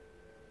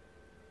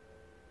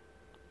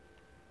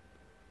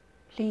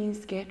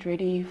Please get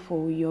ready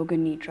for Yoga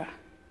Nidra.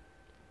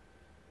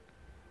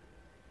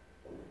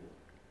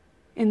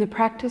 In the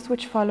practice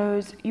which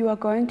follows, you are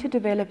going to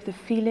develop the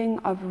feeling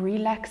of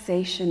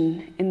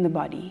relaxation in the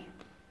body.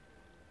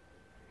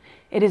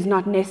 It is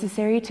not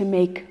necessary to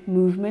make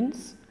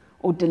movements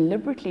or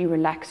deliberately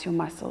relax your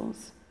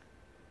muscles.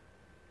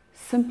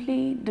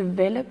 Simply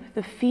develop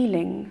the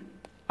feeling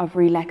of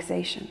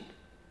relaxation.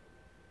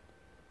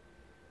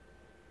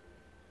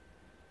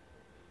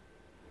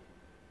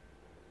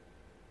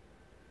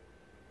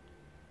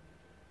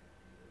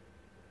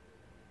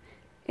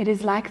 It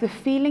is like the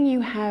feeling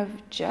you have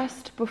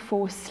just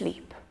before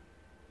sleep.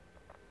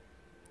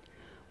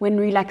 When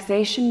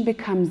relaxation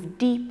becomes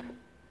deep,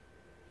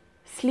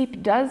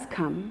 sleep does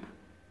come,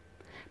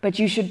 but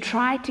you should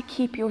try to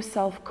keep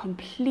yourself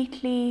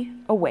completely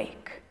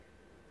awake.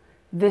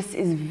 This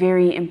is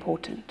very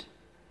important.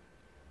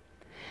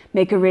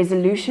 Make a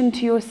resolution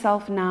to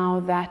yourself now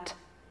that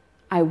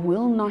I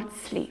will not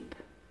sleep.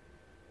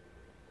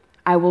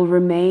 I will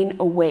remain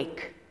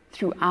awake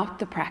throughout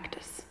the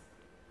practice.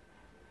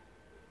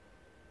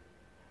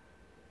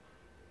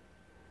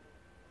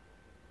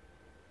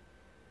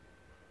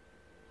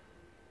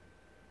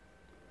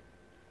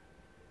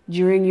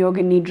 During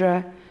Yoga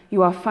Nidra,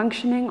 you are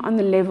functioning on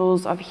the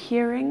levels of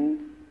hearing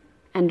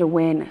and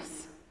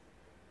awareness.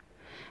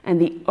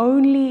 And the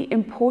only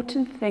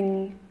important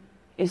thing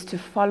is to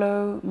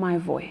follow my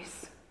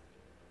voice.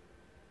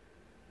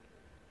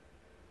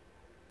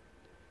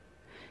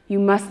 You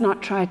must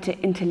not try to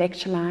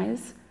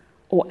intellectualize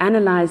or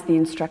analyze the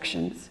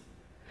instructions,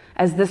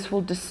 as this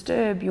will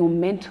disturb your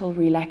mental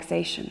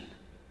relaxation.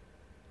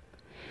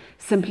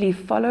 Simply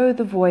follow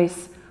the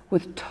voice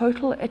with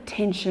total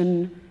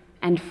attention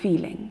and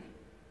feeling.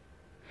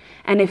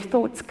 And if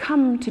thoughts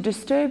come to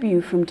disturb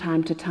you from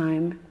time to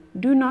time,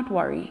 do not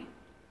worry.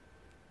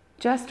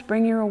 Just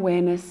bring your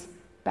awareness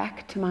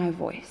back to my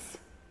voice.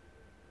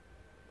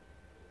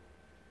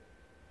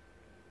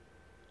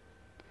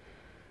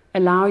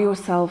 Allow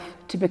yourself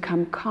to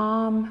become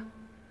calm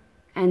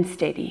and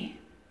steady.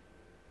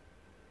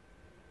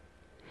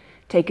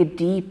 Take a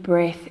deep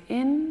breath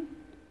in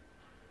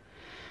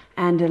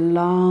and a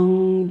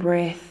long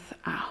breath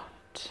out.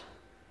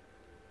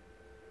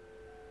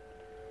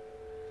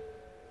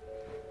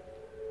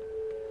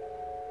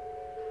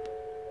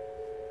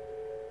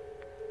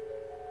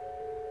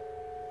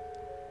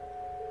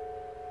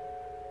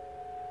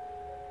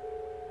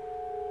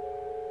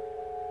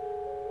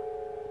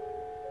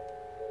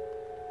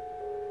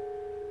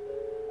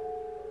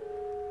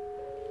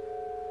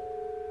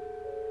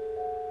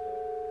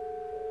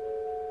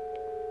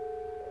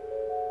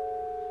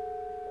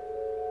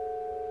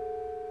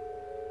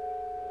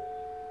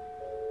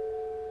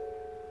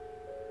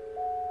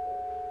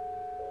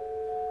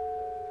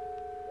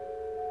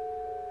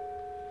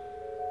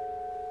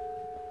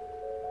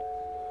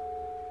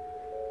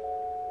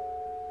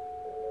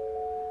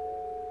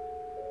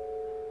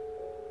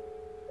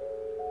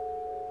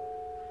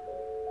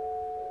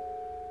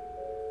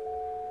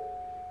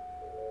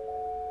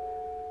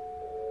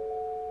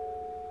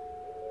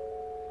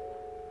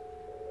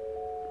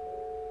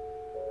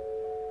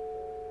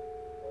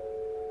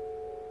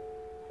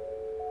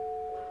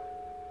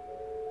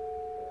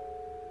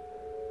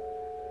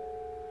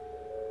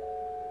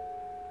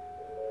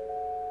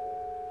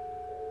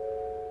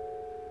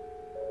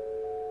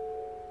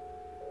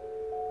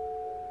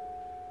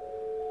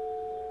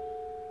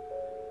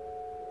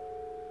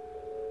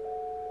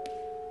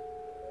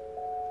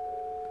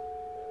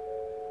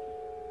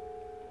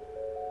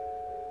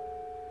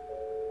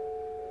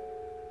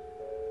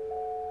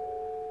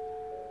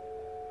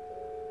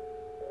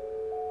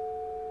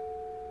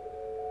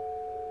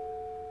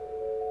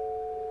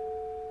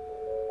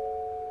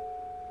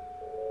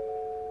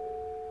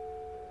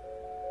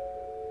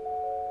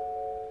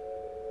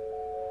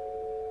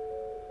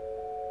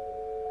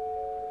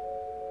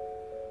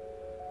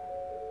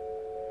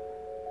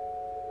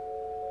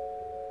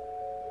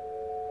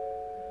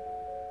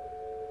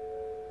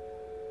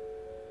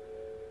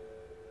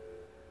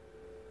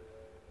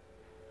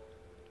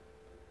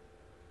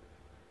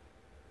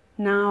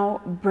 Now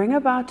bring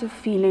about a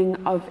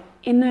feeling of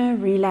inner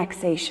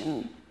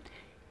relaxation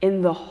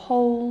in the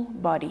whole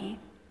body.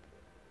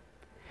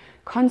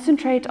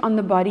 Concentrate on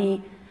the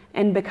body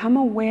and become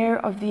aware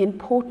of the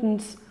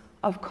importance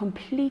of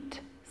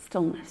complete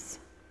stillness.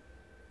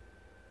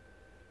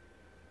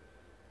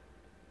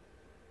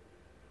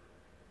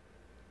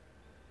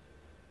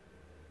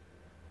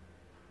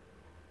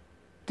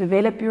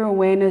 Develop your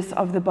awareness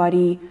of the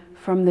body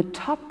from the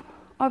top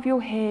of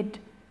your head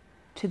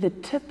to the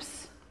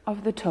tips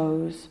of the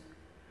toes,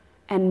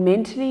 and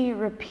mentally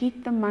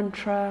repeat the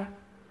mantra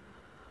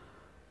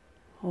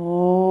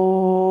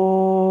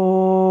Om.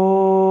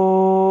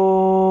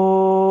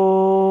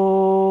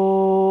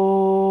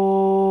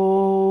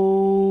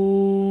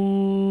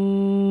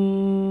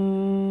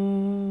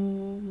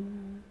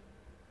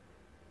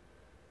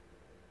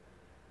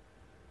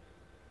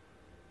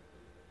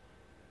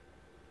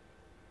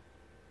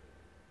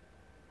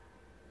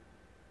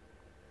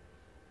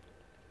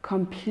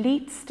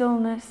 complete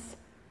stillness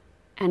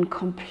and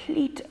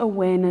complete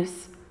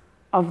awareness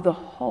of the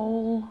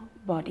whole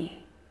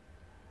body.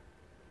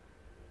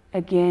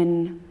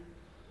 Again,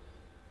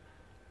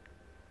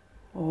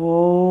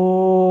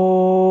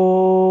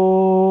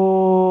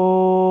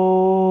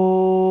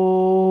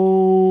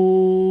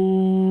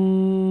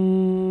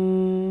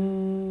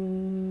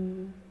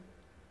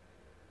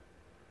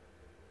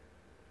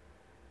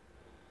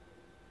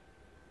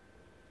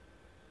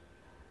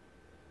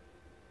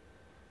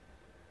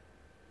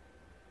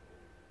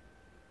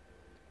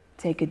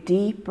 take a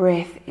deep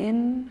breath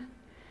in,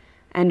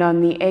 and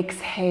on the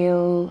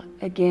exhale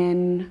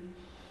again,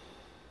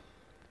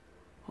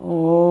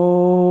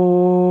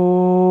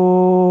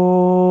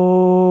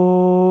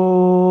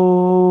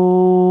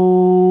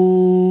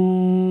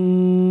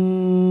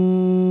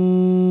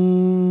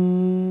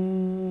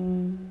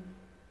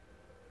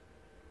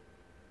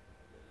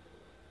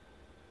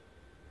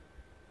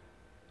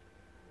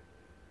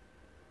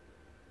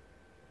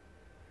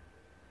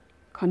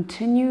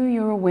 continue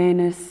your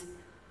awareness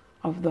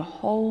of the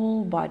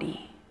whole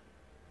body,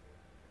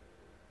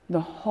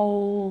 the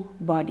whole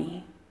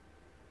body,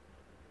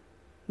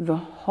 the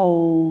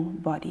whole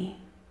body.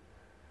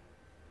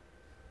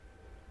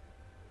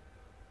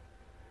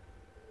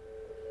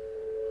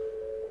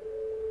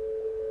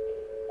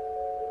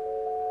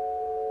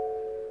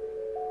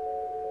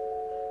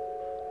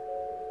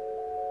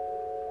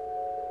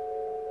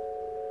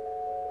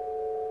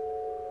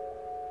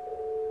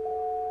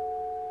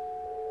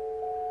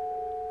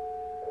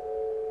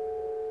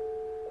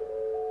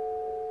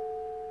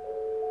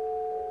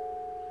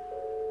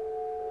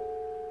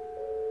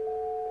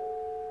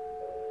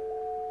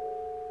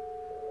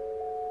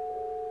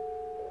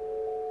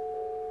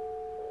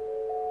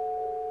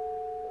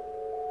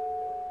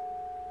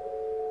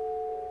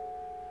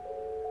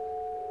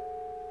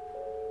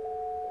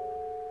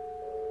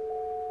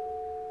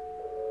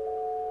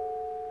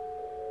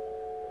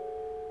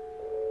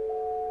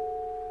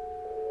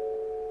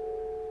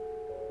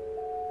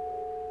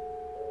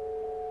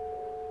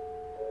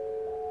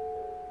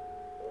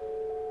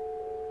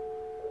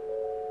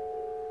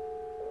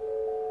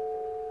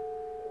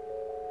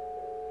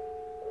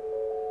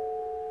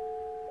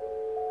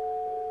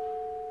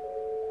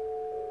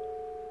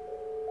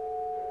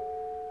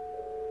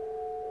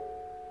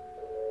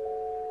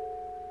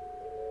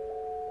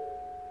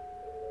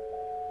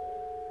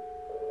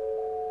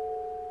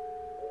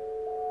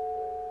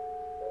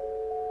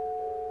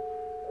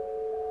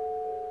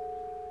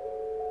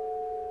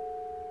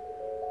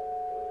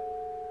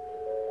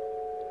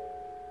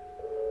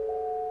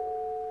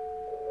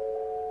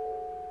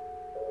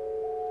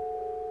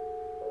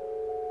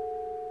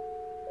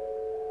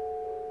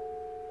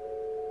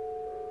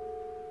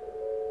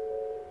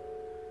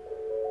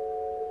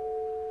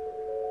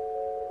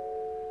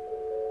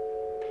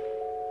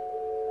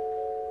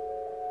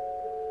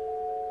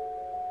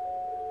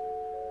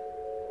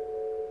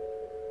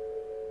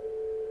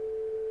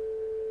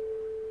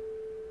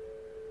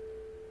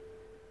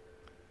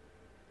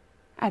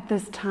 At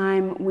this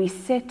time, we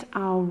set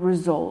our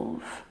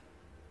resolve.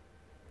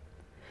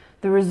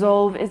 The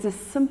resolve is a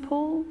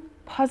simple,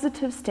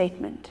 positive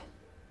statement,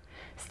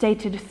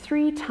 stated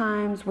 3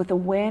 times with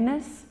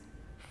awareness,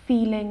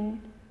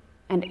 feeling,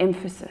 and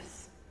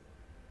emphasis.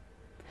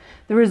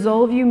 The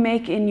resolve you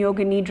make in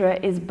Yoga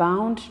Nidra is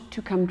bound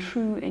to come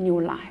true in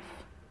your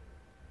life.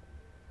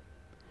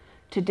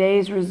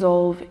 Today's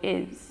resolve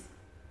is: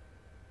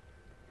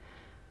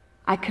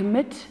 I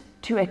commit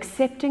to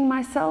accepting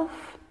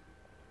myself,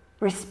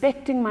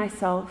 respecting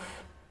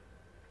myself,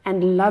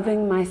 and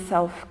loving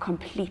myself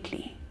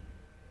completely.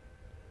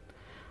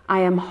 I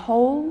am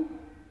whole,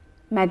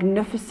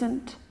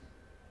 magnificent,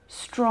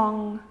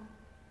 strong,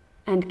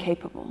 and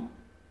capable.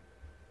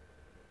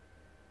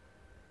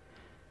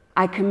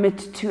 I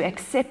commit to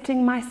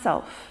accepting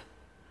myself,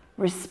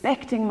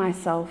 respecting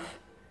myself,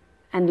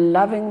 and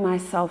loving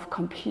myself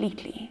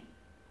completely.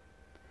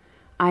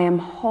 I am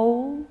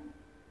whole,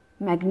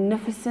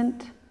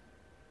 magnificent,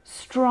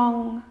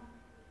 strong,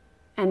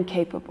 and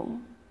capable.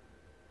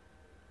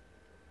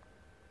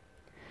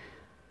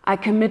 I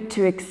commit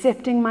to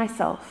accepting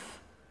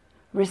myself,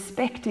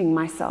 respecting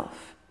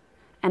myself,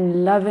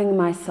 and loving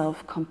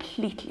myself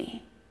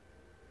completely.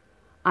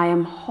 I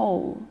am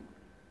whole,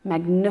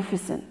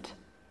 magnificent,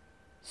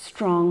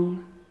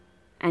 strong,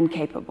 and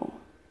capable.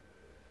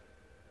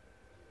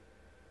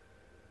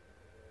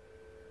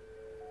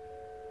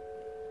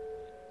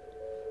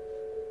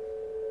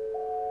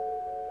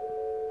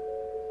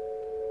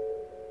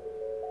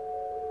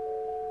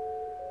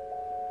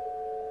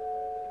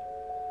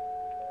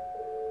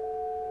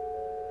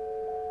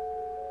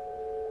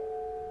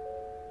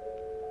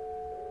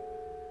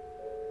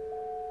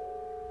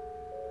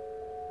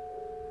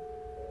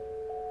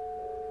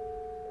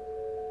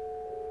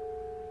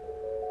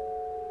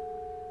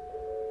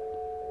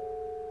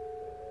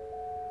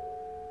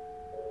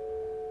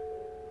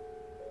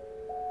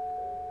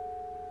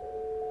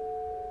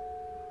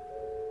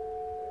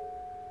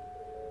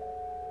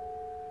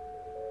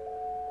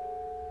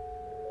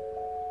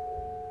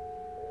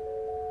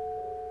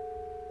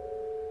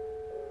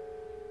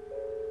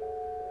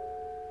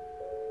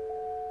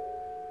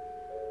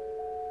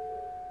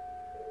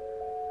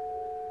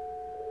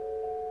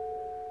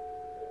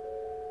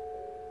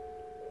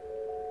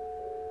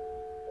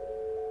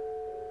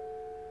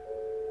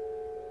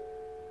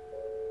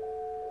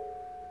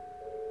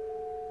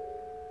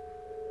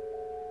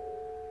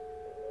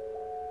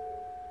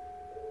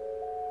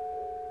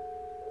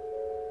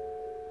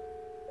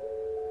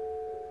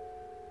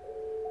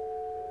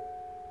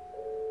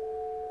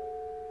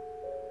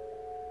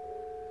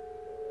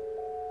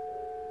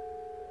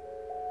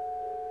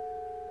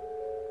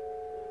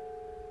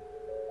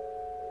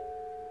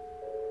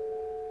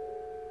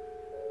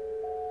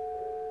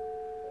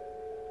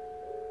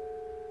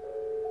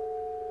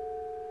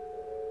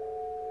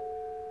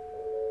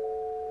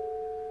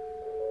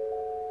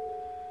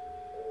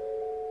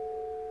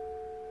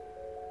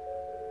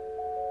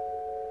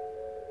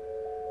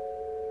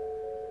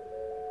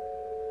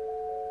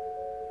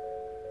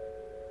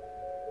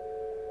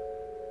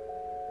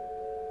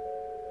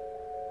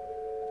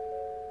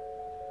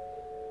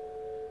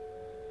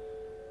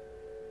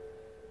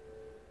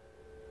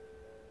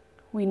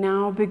 we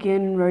now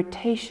begin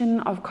rotation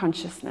of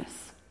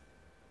consciousness.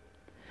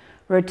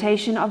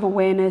 Rotation of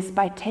awareness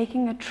by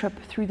taking a trip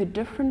through the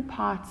different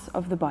parts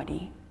of the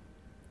body.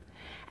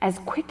 As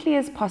quickly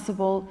as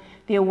possible,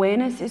 the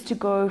awareness is to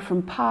go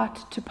from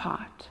part to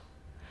part.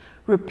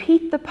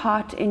 Repeat the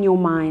part in your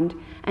mind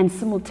and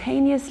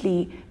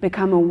simultaneously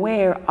become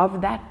aware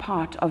of that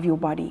part of your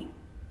body.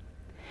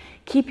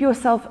 Keep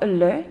yourself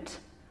alert,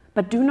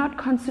 but do not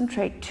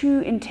concentrate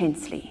too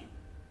intensely.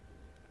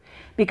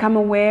 Become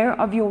aware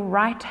of your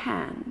right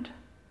hand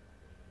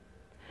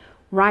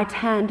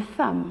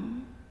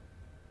thumb,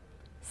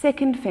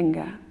 second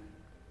finger,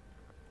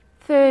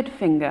 third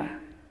finger,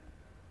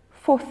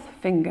 fourth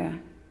finger,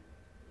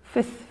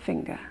 fifth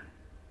finger.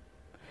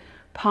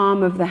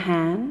 Palm of the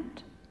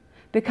hand.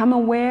 Become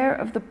aware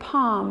of the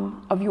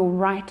palm of your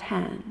right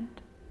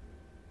hand,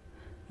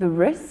 the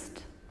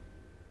wrist,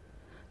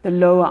 the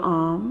lower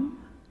arm,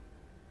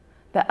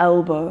 the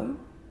elbow,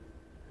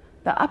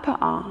 the upper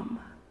arm,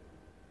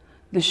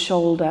 the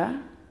shoulder,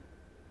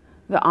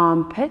 the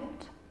armpit,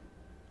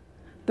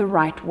 the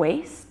right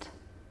waist,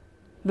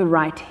 the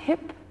right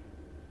hip,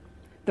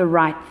 the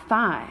right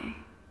thigh,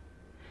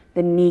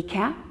 the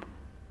kneecap,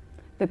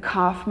 the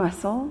calf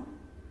muscle,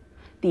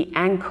 the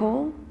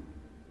ankle,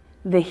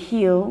 the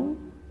heel,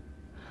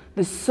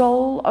 the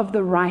sole of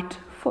the right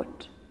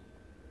foot,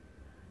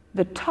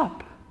 the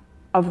top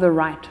of the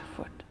right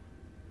foot,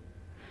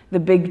 the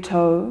big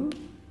toe,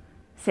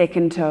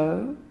 second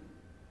toe,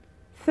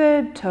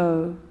 third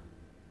toe,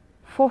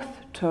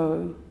 fourth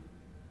toe,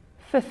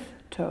 fifth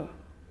toe.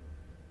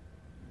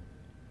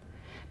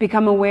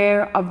 Become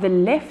aware of the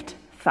left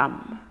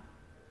thumb,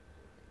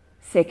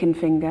 second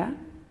finger,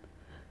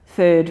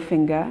 third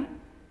finger,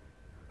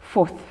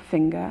 fourth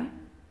finger,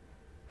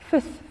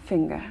 fifth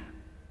finger.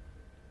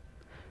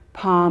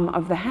 Palm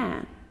of the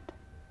hand.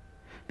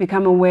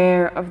 Become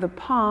aware of the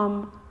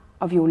palm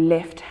of your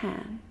left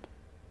hand.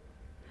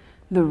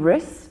 The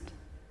wrist,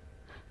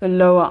 the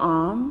lower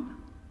arm,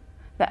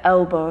 the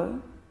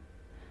elbow,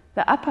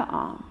 the upper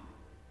arm,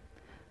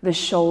 the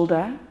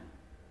shoulder,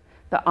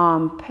 the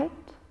armpit,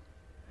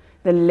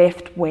 the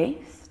left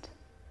waist,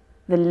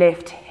 the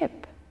left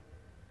hip,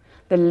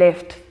 the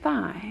left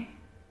thigh,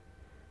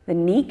 the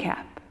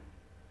kneecap,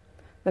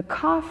 the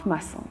calf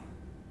muscle,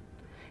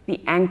 the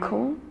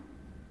ankle,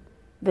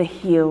 the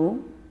heel,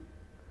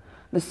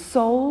 the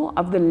sole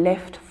of the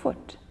left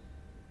foot,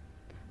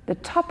 the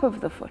top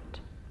of the foot,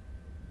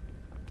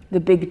 the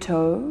big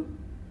toe,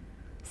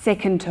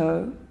 second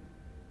toe,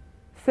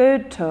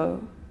 third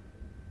toe,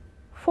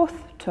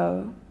 fourth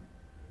toe,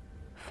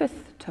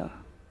 fifth toe.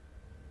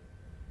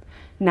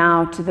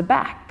 Now to the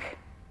back.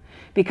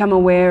 Become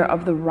aware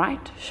of the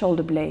right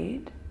shoulder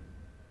blade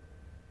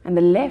and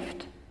the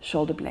left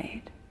shoulder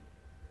blade,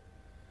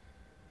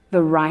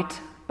 the right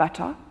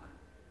buttock,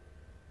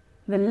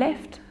 the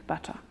left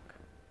buttock.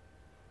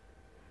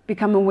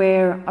 Become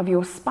aware of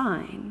your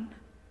spine,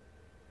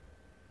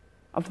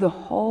 of the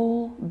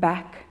whole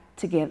back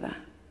together.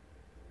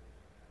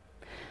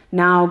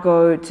 Now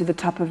go to the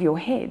top of your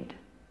head.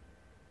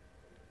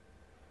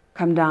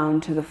 Come down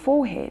to the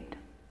forehead,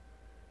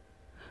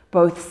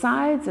 both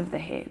sides of the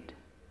head,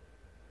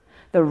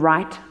 the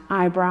right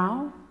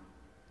eyebrow,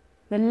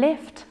 the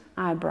left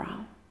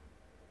eyebrow,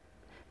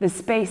 the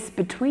space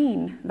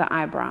between the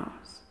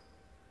eyebrows,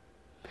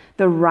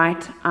 the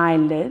right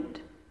eyelid,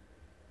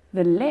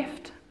 the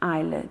left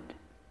eyelid,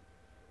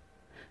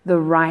 the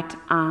right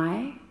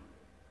eye,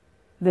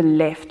 the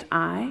left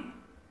eye,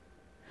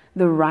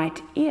 the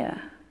right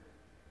ear,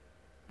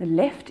 the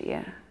left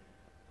ear,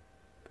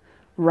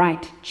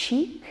 right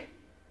cheek,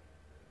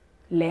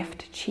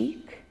 left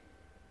cheek,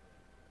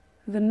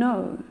 the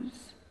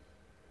nose,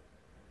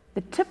 the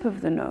tip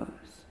of the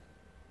nose,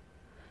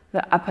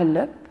 the upper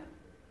lip,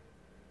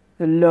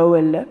 the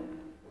lower lip,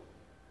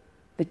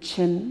 the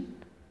chin,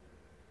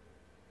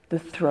 the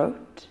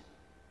throat,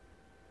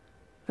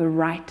 the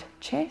right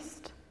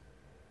chest,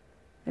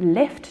 the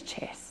left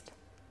chest,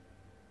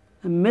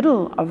 the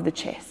middle of the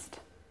chest,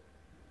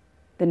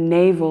 the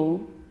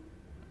navel,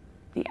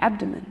 the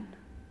abdomen,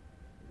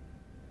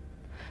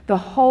 the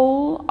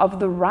whole of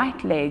the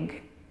right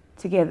leg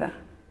together,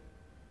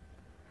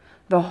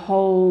 the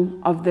whole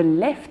of the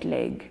left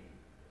leg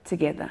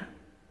together,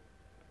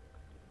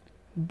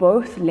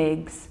 both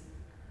legs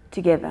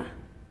together,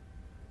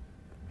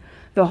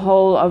 the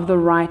whole of the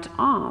right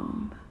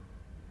arm,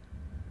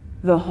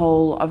 the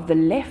whole of the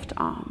left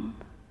arm,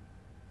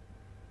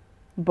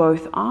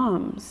 both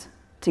arms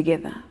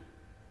together,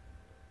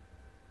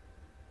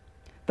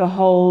 the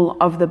whole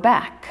of the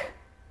back,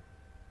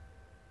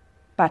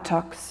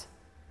 buttocks,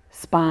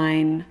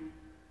 spine,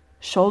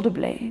 shoulder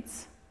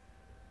blades,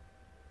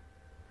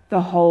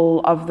 the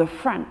whole of the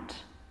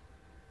front,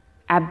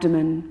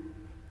 abdomen,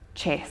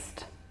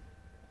 chest,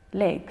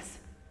 legs,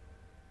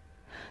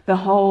 the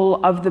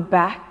whole of the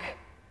back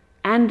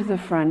and the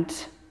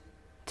front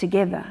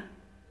together,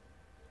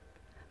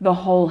 the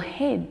whole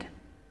head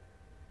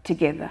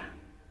together,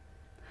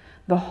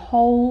 the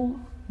whole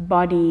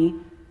body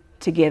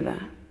together,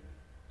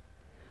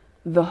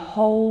 the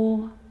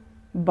whole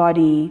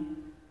body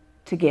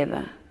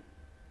together.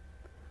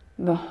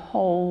 The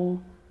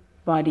whole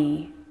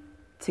body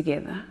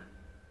together.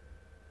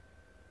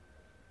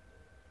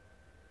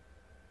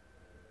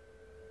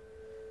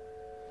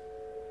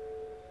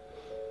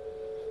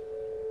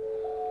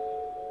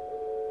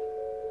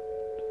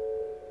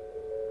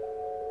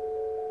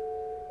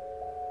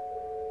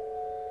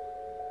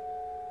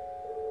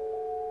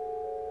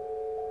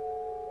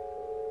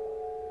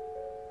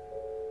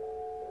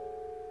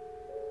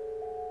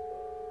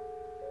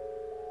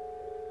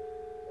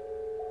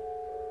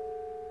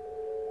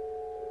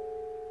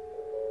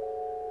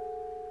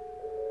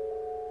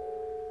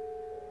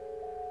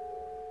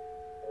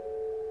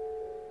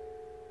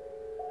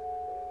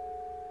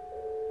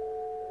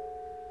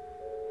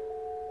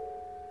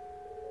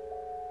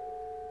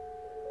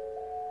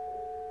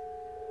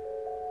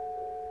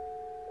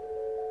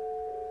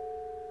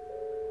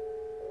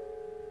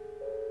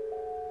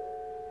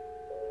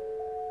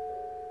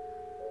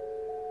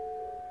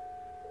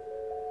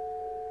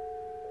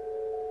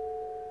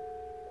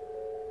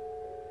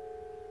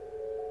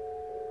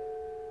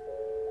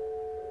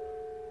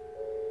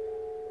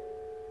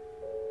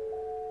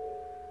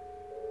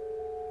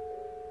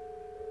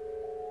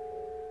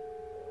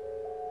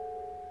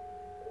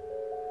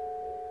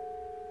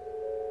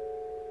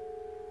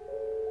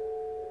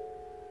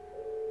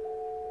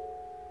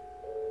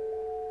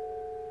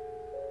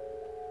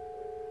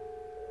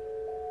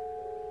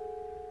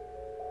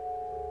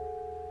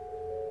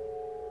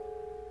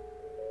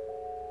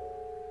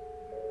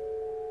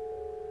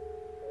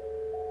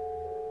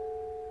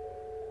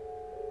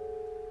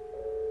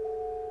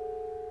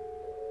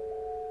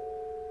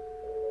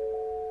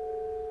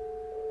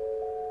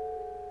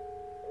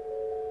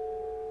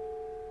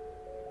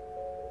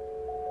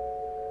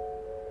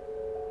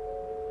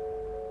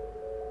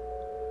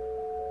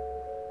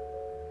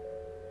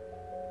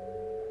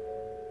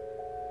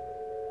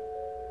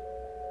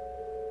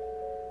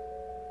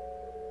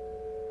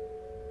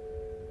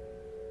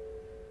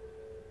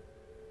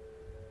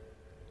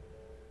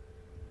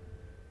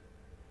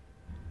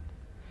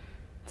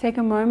 Take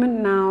a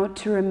moment now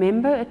to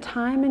remember a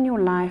time in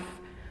your life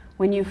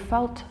when you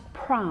felt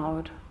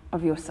proud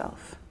of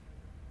yourself.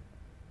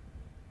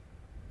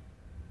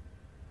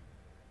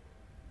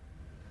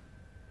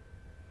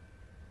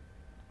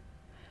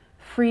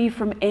 Free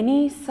from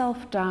any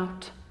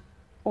self-doubt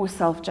or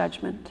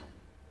self-judgment.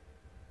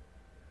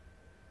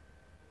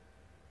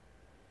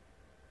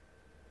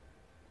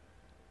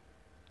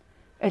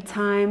 A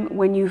time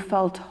when you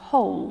felt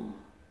whole,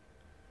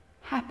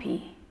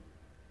 happy,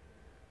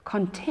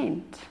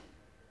 content,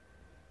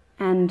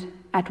 and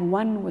at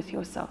one with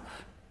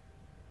yourself.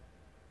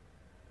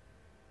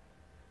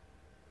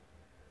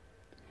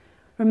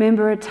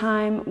 Remember a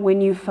time when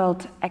you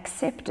felt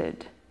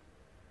accepted,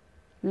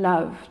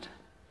 loved,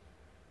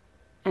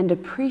 and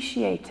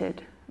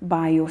appreciated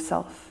by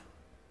yourself.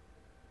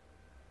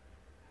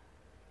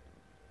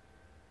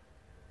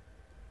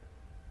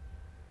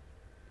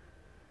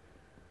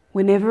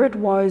 Whenever it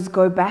was,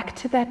 go back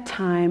to that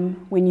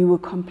time when you were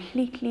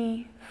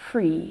completely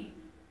free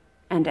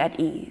and at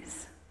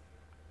ease.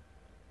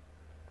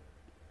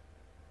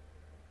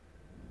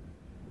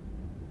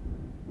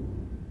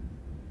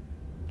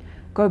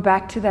 Go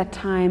back to that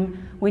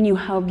time when you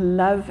held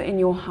love in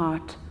your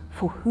heart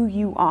for who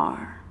you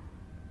are.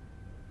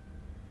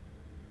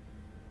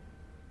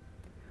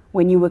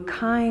 When you were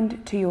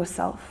kind to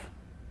yourself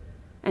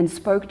and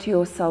spoke to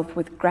yourself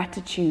with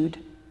gratitude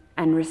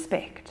and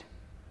respect.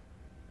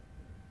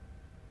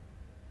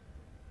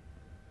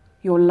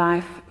 Your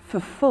life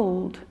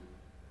fulfilled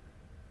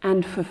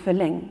and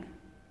fulfilling.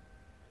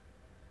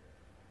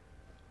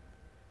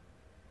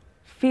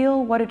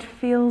 Feel what it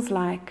feels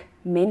like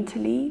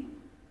mentally,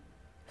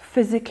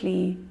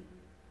 physically,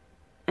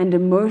 and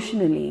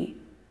emotionally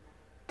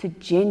to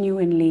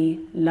genuinely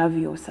love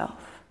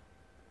yourself.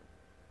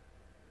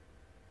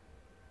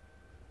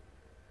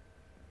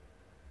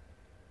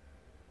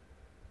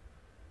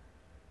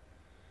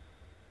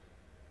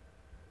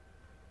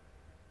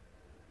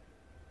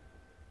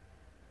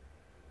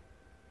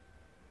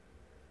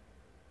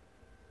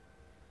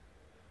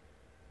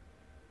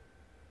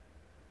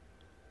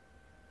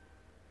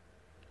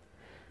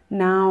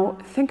 Now,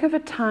 think of a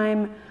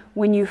time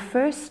when you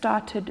first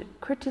started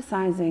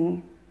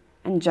criticizing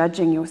and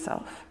judging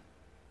yourself.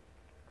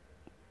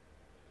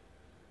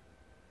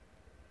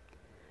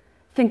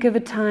 Think of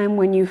a time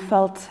when you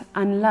felt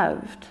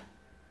unloved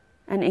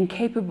and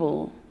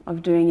incapable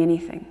of doing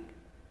anything.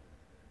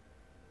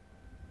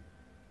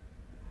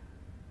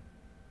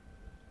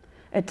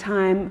 A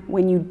time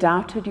when you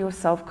doubted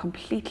yourself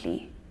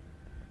completely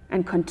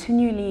and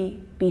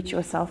continually beat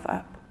yourself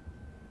up.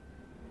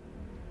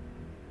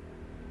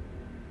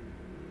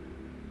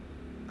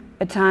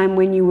 A time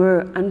when you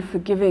were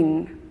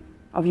unforgiving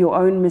of your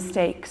own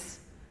mistakes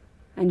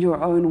and your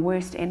own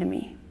worst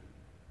enemy.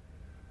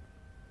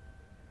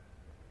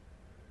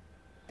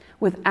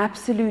 With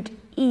absolute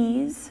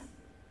ease,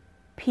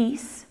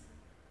 peace,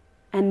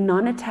 and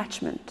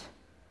non-attachment,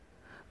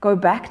 go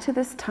back to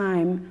this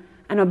time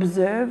and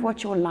observe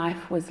what your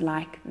life was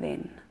like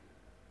then.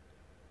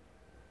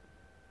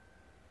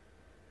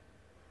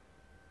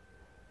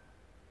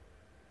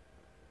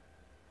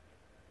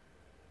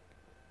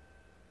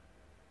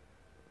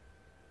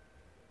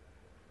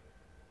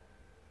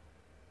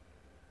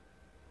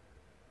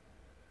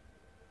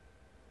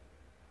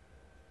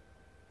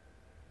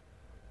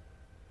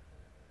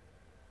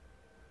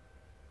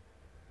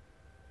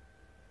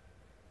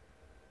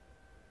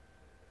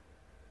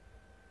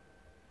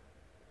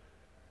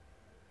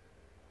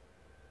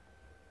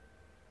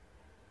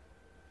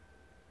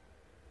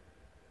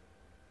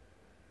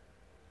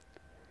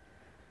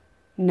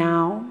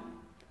 Now,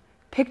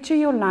 picture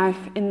your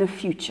life in the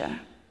future,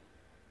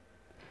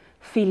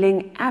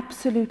 feeling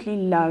absolutely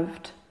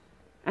loved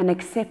and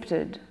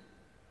accepted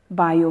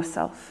by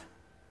yourself.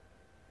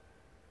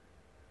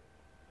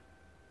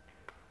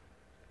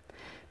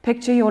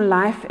 Picture your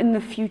life in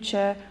the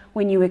future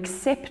when you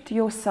accept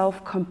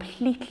yourself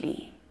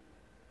completely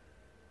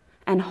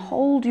and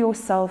hold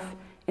yourself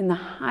in the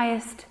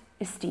highest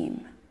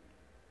esteem.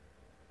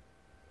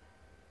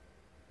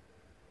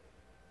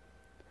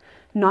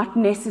 Not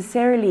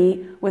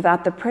necessarily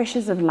without the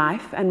pressures of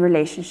life and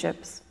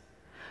relationships,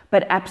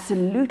 but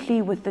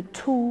absolutely with the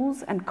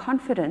tools and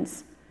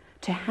confidence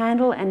to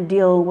handle and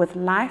deal with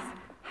life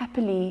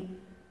happily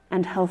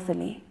and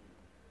healthily.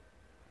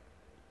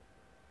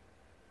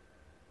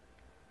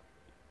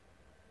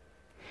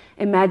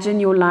 Imagine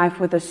your life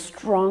with a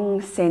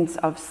strong sense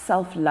of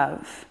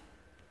self-love,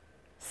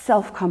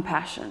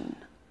 self-compassion,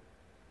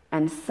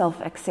 and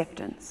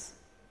self-acceptance.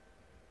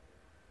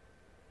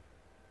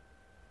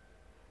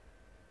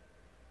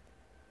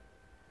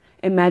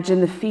 Imagine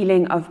the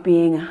feeling of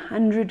being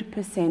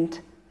 100%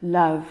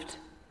 loved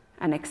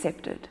and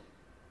accepted.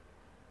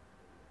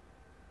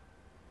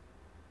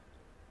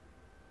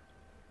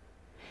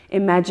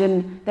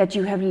 Imagine that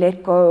you have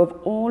let go of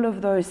all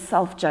of those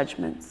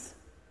self-judgments,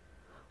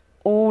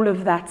 all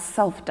of that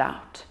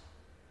self-doubt,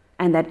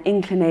 and that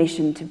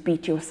inclination to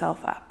beat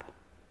yourself up.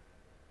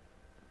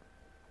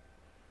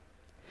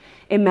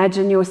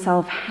 Imagine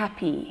yourself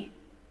happy,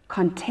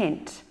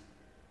 content,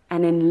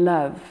 and in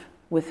love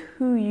with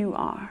who you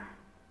are.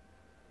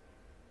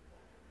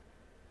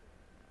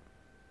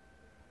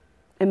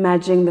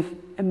 Imagine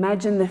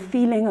the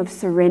feeling of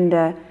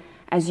surrender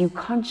as you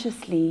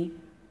consciously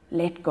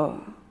let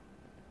go.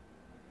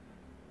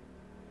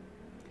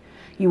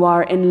 You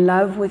are in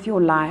love with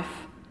your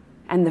life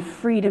and the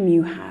freedom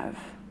you have.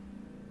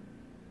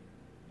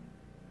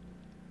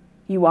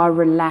 You are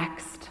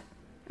relaxed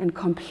and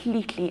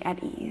completely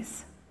at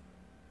ease.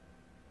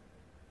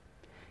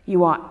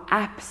 You are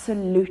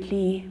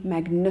absolutely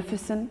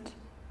magnificent,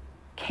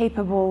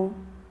 capable,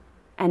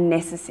 and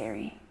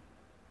necessary.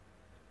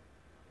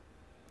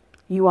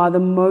 You are the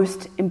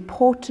most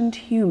important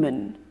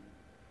human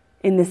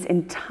in this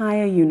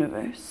entire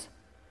universe.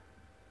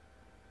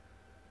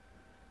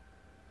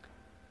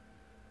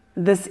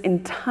 This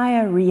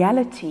entire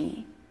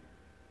reality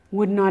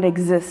would not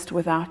exist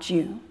without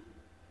you.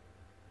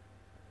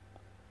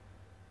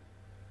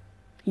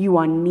 You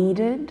are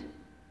needed,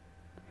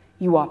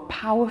 you are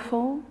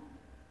powerful,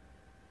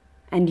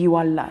 and you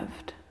are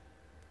loved.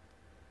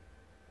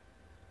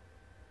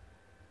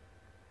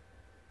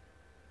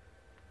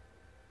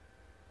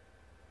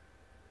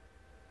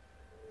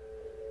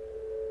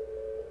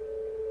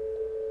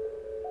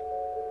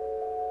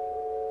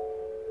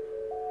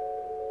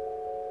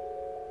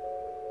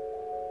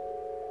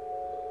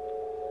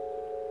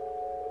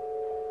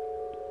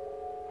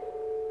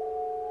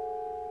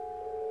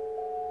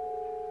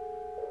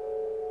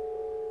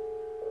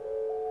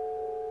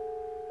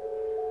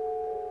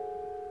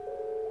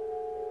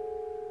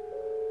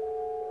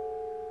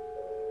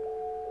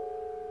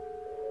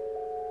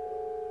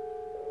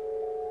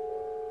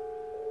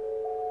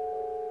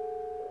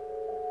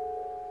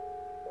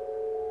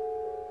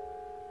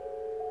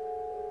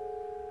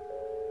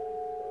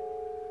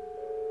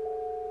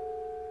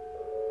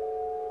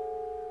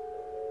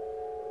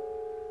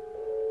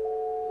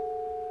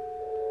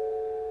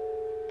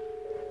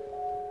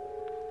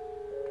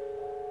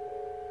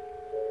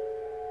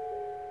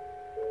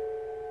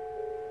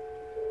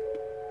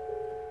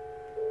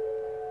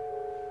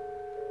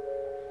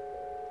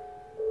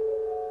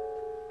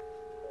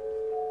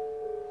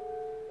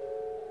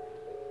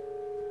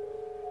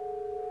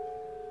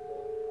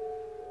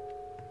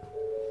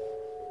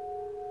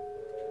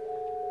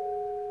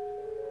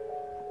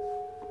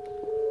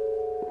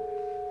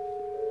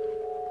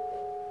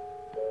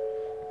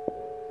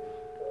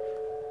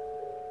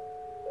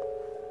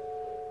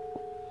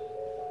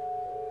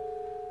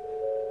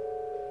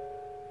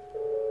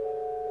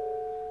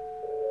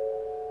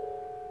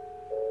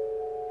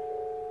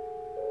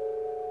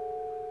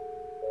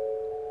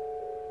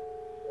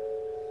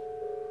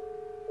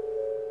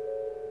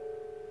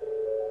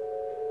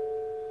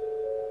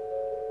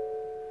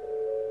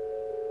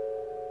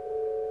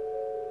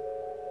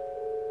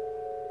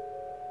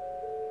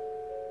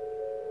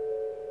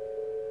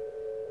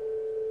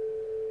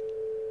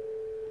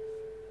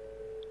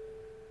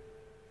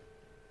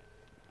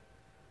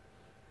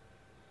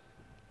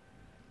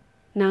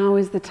 Now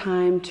is the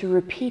time to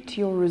repeat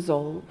your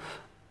resolve.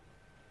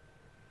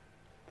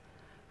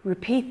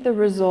 Repeat the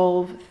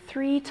resolve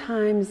 3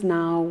 times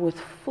now with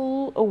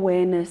full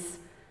awareness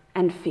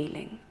and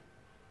feeling.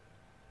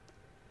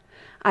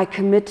 I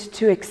commit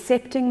to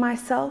accepting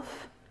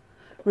myself,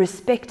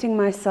 respecting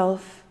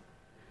myself,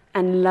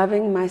 and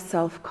loving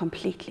myself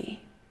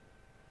completely.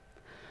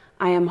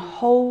 I am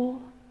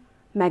whole,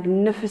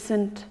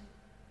 magnificent,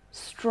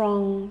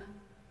 strong,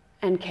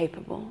 and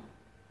capable.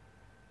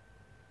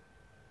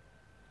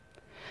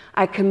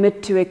 I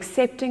commit to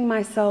accepting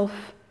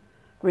myself,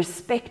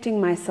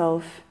 respecting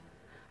myself,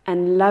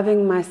 and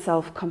loving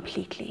myself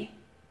completely.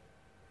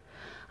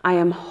 I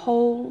am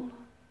whole,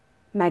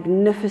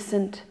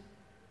 magnificent,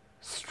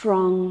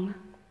 strong,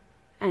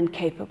 and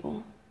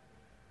capable.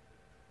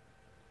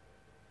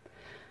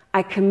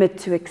 I commit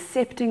to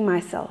accepting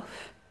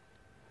myself,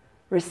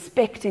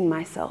 respecting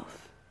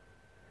myself,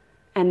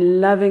 and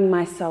loving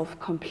myself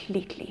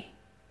completely.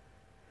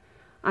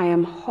 I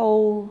am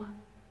whole,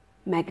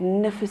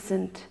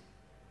 magnificent,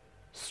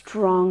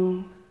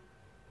 strong,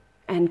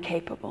 and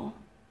capable.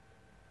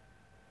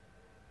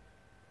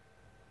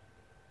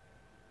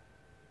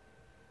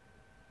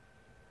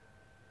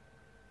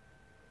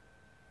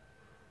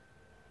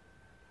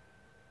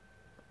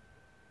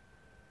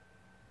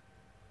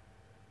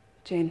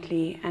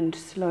 Gently and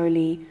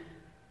slowly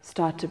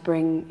start to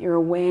bring your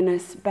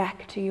awareness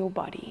back to your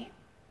body.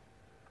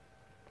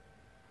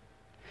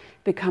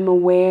 Become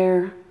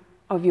aware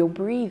of your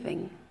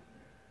breathing.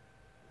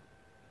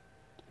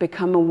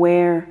 Become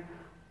aware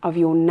of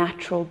your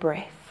natural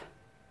breath.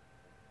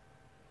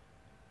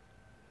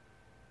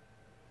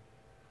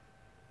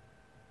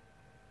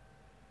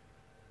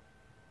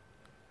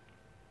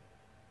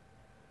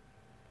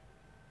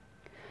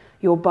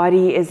 Your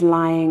body is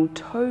lying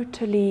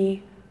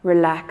totally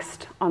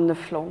relaxed on the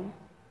floor.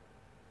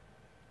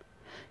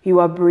 You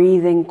are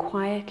breathing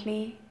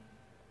quietly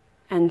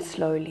and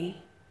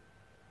slowly.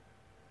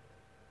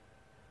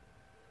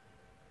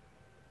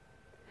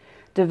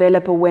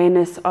 Develop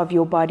awareness of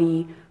your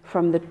body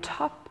from the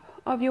top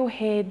of your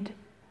head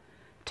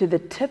to the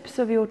tips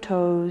of your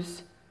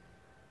toes,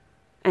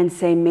 and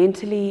say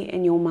mentally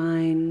in your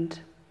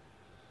mind,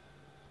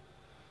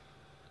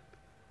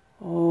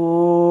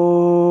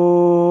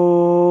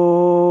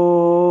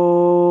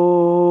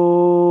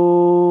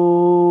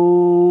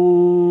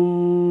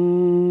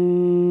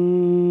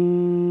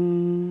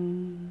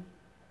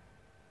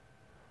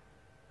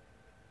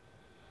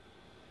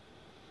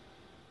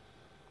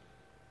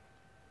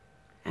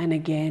 and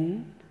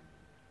again,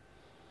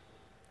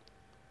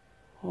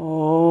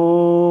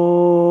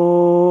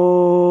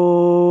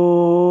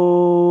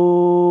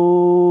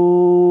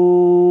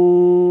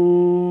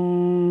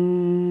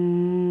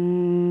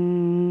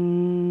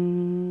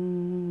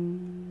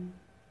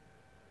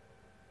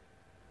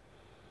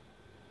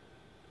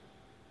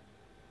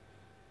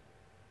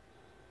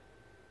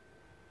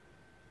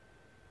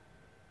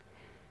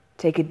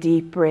 take a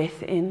deep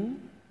breath in,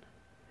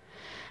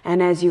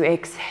 and as you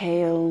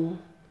exhale,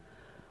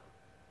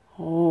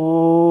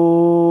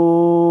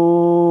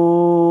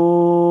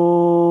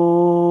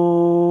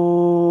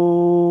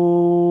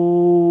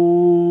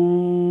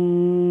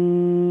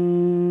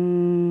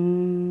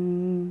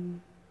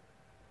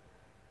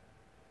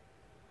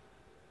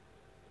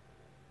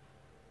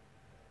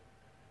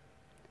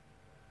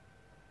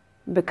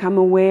 become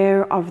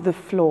aware of the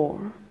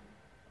floor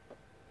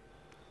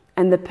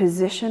and the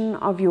position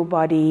of your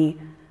body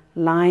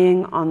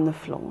lying on the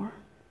floor.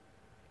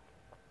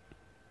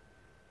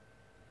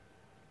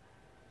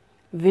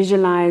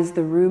 Visualize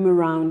the room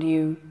around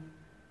you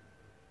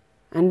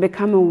and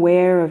become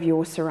aware of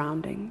your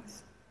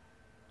surroundings.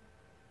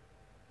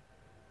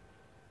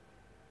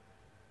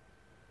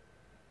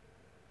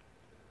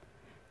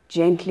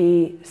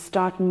 Gently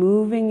start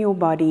moving your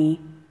body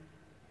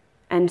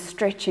and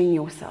stretching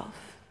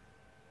yourself.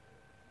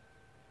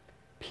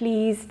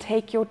 Please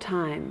take your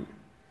time.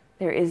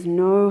 There is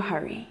no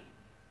hurry.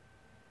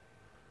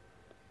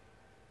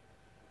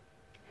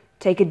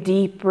 Take a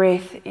deep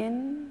breath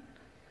in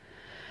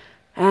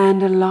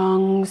and a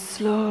long,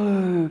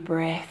 slow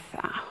breath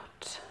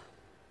out.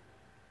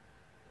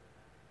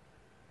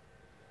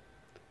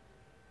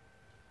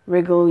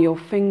 Wriggle your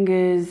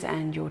fingers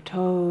and your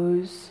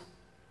toes.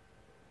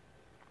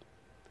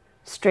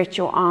 Stretch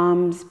your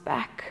arms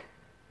back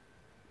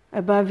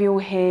above your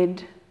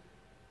head.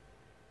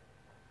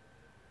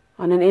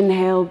 On an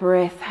inhale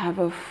breath, have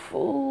a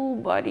full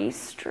body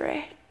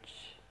stretch.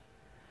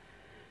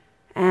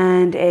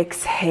 And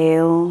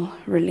exhale,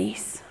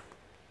 release.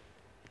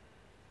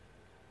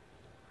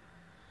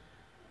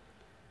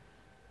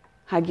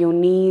 Hug your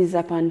knees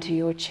up onto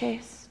your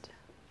chest.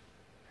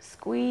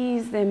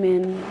 Squeeze them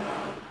in.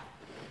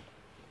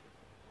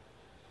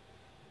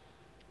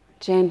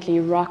 Gently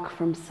rock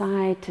from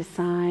side to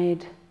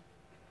side,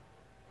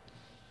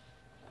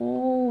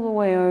 all the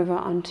way over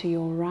onto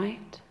your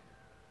right.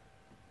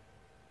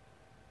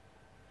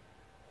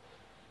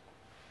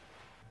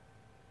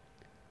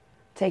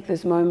 Take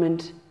this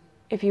moment,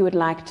 if you would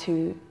like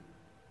to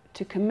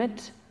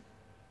commit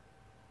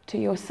to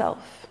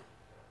yourself.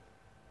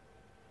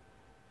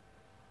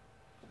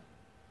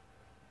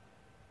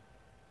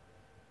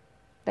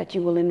 That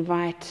you will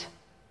invite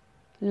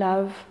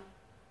love,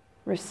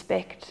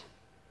 respect,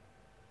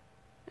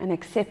 and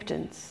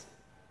acceptance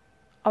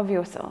of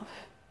yourself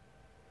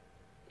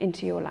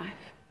into your life.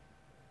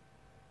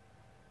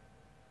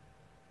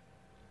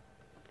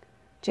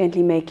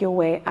 Gently make your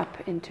way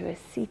up into a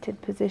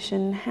seated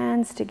position,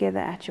 hands together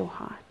at your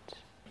heart.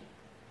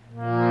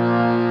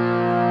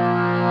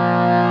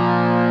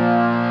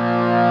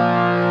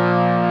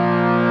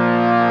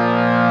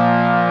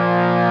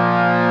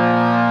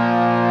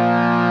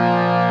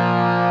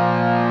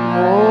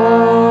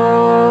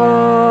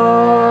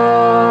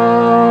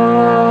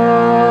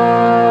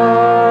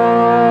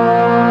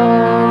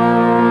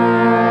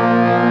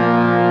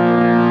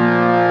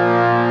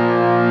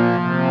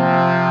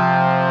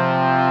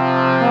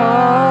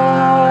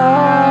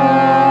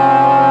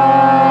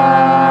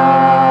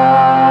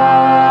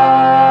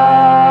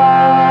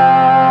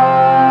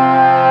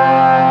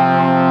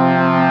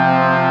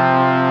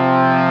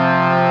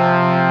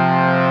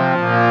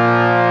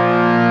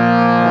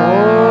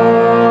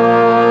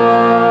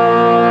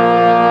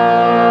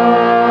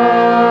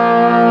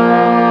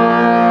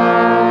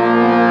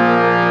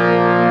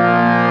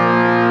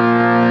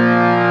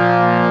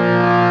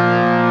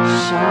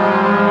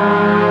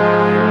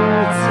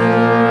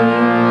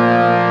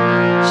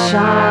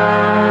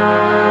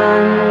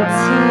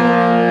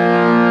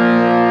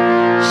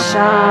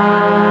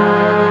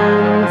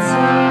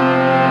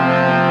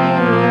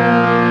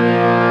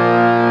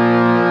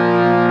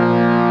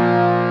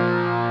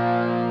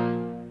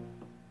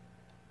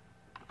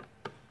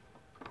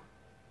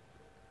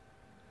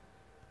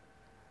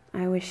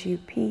 I wish you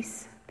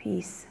peace,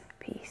 peace,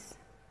 peace.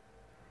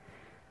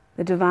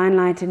 The divine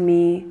light in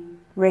me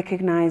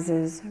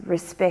recognizes,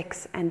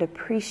 respects, and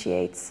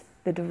appreciates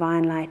the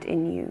divine light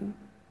in you.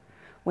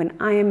 When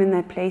I am in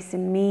that place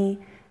in me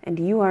and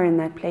you are in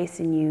that place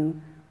in you,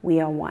 we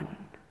are one.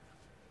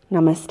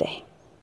 Namaste.